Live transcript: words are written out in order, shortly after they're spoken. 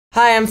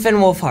Hi, I'm Finn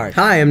Wolfhard.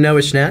 Hi, I'm Noah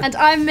Schnapp. And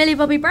I'm Millie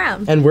Bobby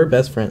Brown. And we're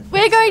best friends.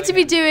 We're going to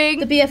be doing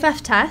the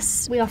BFF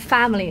test. We are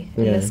family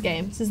in this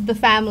game. This is the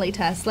family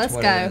test. Let's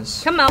go.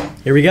 Come on.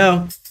 Here we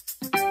go.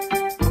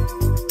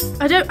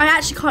 I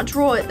actually can't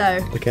draw it though.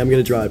 Okay, I'm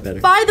gonna draw it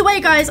better. By the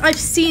way, guys, I've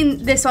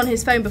seen this on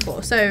his phone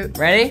before, so.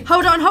 Ready?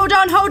 Hold on.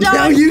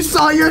 No, you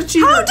saw your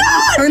cheater. Hold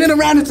on! Turn it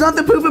around, it's not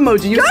the poop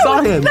emoji, you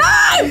saw him. No,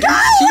 go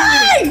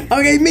away!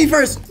 Okay, me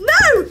first.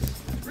 No!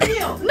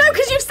 No,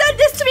 because you've said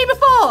this to me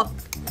before.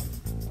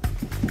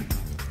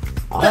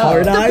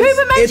 Hard eyes.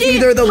 poop emoji. It's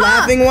either the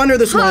laughing one or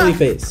the smiley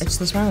face. It's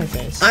the smiley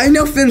face. I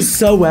know Finn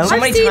so well. So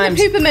I've many seen times.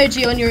 the poop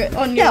emoji on your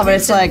Yeah, but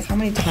it's like, how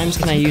many times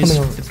can I use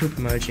the poop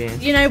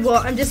emoji? You know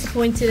what? I'm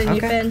disappointed in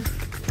you, Finn.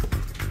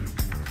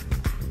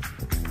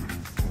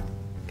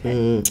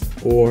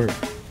 Or,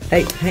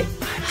 hey.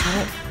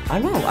 I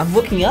know, I'm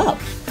looking up.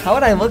 How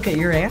would I look at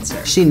your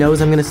answer? She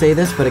knows I'm gonna say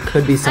this, but it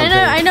could be something.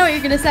 I know what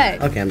you're gonna say.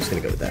 Okay, I'm just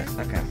gonna go with that.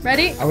 Okay.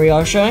 Ready? Are we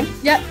all showing?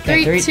 Yep.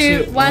 Okay, 3,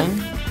 2,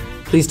 1.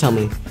 Please tell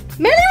me.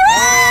 Millie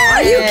won!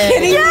 Are you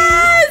kidding?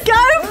 Yes!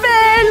 Go,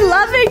 Finn!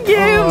 Loving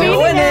you!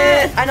 Meaning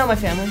it! I know my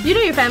family. You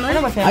know your family. I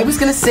know my family. I was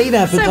gonna say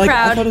that, but So like,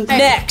 proud. I thought it was...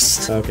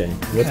 Next! Okay,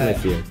 what's my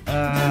fear?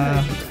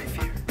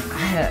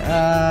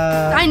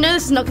 I know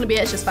this is not gonna be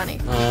it, it's just funny.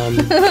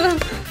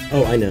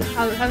 Oh, I know.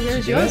 How good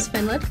is yours,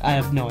 Finland? I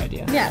have no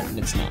idea. Yeah.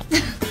 It's not.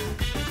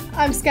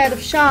 I'm scared of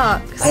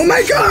sharks. Oh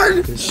my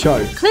god!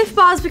 Shark. Cliff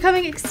Bar's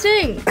becoming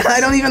extinct. I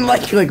don't even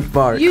like click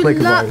bars. You Click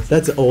love- bars.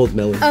 That's old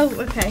Millie. Oh,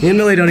 okay. Me and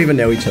Millie don't even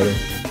know each other.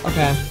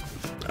 Okay.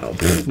 Oh,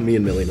 pfft, me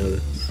and Millie know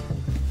this.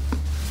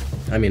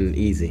 I mean,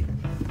 easy.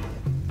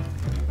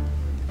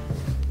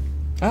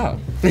 Oh.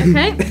 Okay, Finn,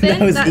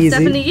 That was that's easy.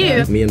 definitely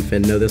you. Me and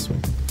Finn know this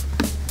one.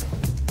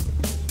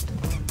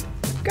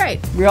 Great.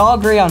 We all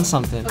agree on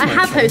something. I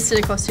have hosted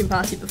a costume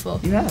party before.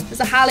 You have. It was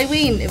a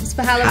Halloween. It was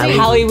for Halloween.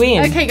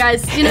 Halloween. Okay,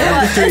 guys, you know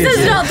what? This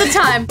is not the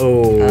time.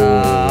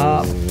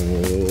 Oh.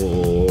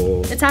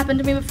 It's happened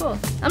to me before.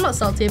 I'm not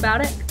salty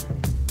about it.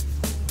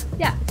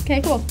 Yeah,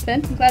 okay, cool.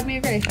 Finn, I'm glad we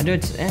agree. I do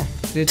it, I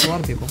do it to a lot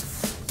of people.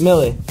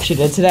 Millie, she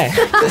did today.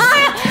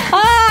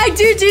 I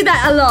do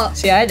that a lot.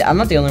 See, I'm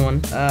not the only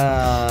one.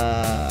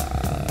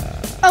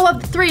 Oh,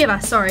 of the three of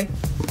us, sorry.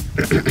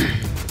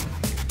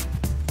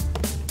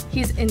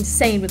 He's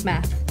insane with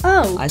math.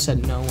 Oh. I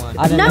said no one.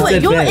 No,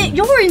 said Ben.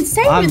 you're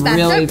insane with that.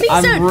 Really, Please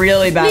I'm don't.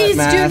 really bad Please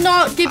at math. do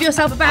not give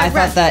yourself a bad I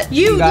rep. thought that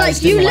you you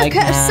guys you didn't look like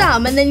at math. a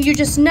sum and then you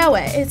just know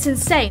it. It's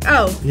insane.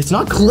 Oh. It's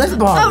not Cliff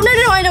Bar. Oh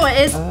no, I know what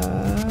it is.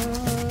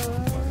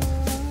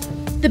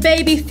 The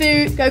baby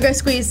food go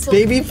squeeze.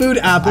 Baby food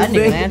apple I didn't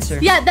even thing. answer.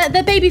 Yeah,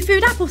 the baby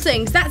food apple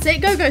things. That's it.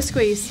 Go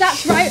squeeze.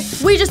 That's right.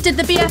 We just did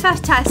the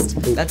BFF test.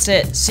 That's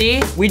it.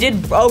 See? We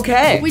did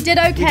okay. We did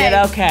okay. We did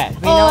okay. We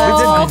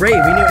Oh. We did great.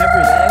 We knew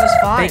everything. It was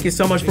fine. Thank you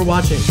so much for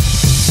watching.